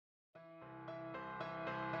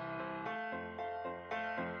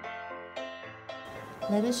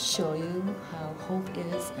Let us show you how hope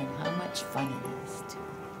is and how much fun it is, too.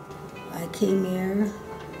 I came here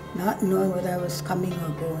not knowing whether I was coming or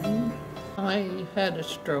going. I had a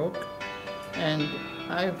stroke, and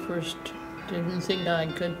I first didn't think I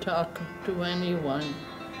could talk to anyone,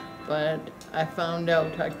 but I found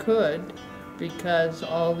out I could because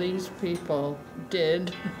all these people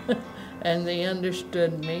did, and they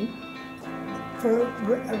understood me. For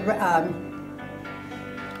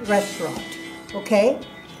restaurant, okay?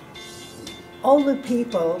 All the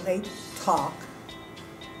people, they talk,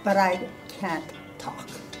 but I can't talk.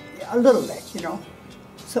 A little bit, you know.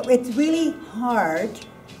 So it's really hard.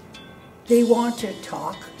 They want to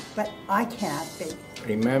talk, but I can't.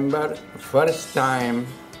 Remember, first time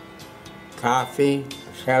coffee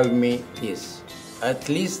helped me is at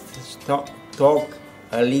least talk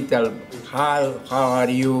a little. How are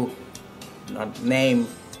you? Not name.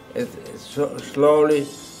 Slowly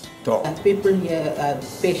talk. People here are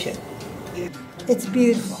patient. It's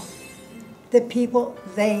beautiful. The people,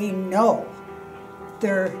 they know.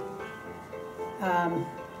 Their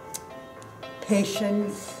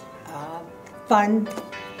patience, fun.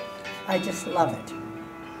 I just love it.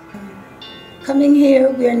 Coming here,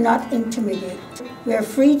 we are not intimidated. We are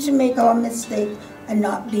free to make our mistake and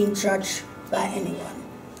not being judged by anyone.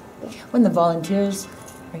 When the volunteers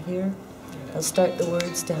are here, they'll start the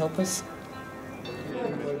words to help us.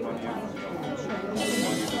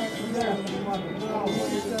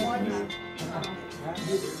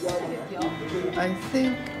 I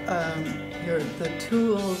think the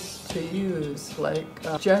tools to use,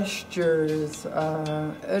 like gestures,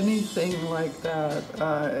 anything like that,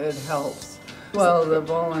 it helps. Well, the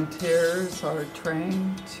volunteers are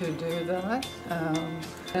trained to do that,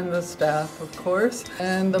 and the staff, of course,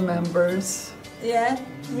 and the members. Yeah,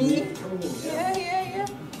 me? Yeah.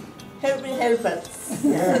 Help us.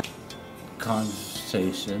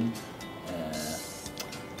 Conversation,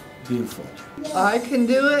 beautiful. I can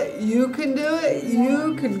do it, you can do it,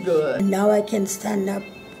 you can do it. Now I can stand up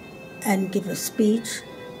and give a speech,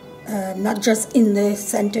 not just in the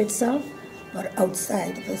center itself, but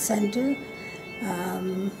outside of the center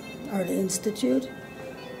or the institute.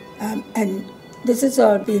 And this has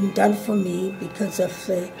all been done for me because of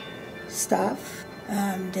the staff,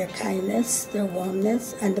 their kindness, their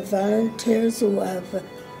warmness, and the volunteers who have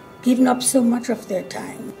given up so much of their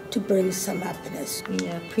time to bring some happiness. We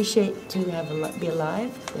appreciate to be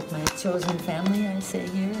alive with my chosen family, I say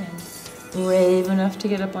here, and brave enough to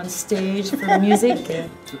get up on stage for music.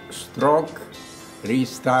 Stroke,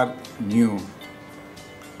 restart, new.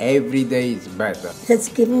 Every day is better. It's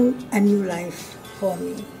given a new life for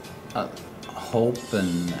me. Hope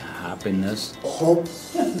and happiness. Hope.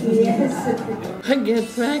 Yes. I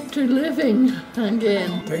get back to living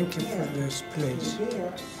again. Thank you for this place.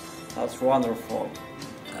 That's wonderful.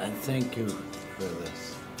 And thank you for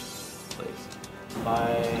this place.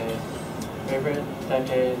 My favorite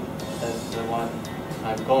decade is the one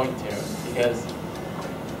I'm going to, because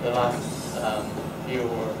the last few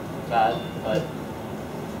were bad, but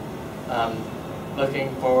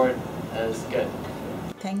looking forward is good.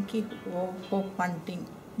 Thank you for wanting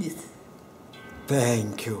this.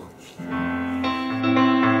 Thank you.